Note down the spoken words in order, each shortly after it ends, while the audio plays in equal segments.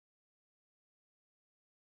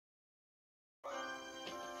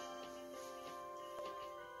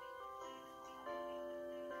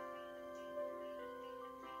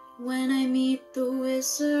When I meet the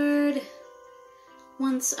wizard,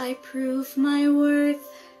 once I prove my worth,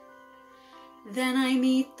 then I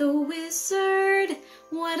meet the wizard,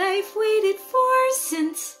 what I've waited for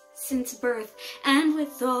since birth. And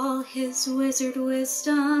with all his wizard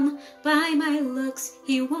wisdom, by my looks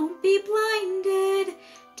he won't be blinded.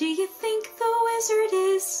 Do you think the wizard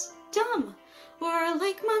is dumb? Or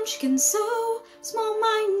like Munchkin, so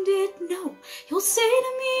small-minded? No, he'll say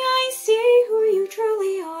to me, I see who you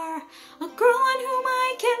truly are, a girl on whom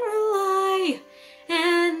I can rely.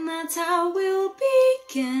 And that's how we'll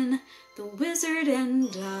begin, the wizard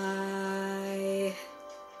and I.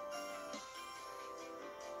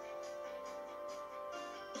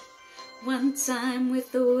 Once I'm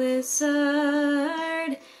with the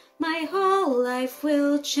wizard, my whole life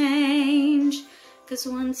will change. 'Cause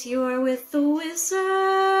once you're with the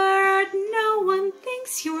wizard, no one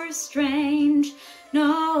thinks you're strange.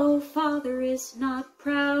 No father is not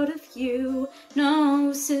proud of you,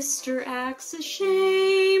 no sister acts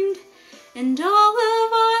ashamed. And all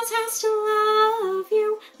of Oz has to love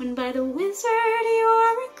you, when by the wizard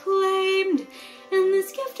you're acclaimed. And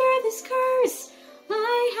this gift or this curse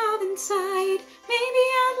I have inside, maybe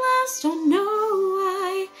at last I'll know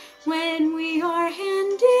why, when we are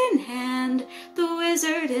hand in hand, the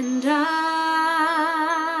wizard and I.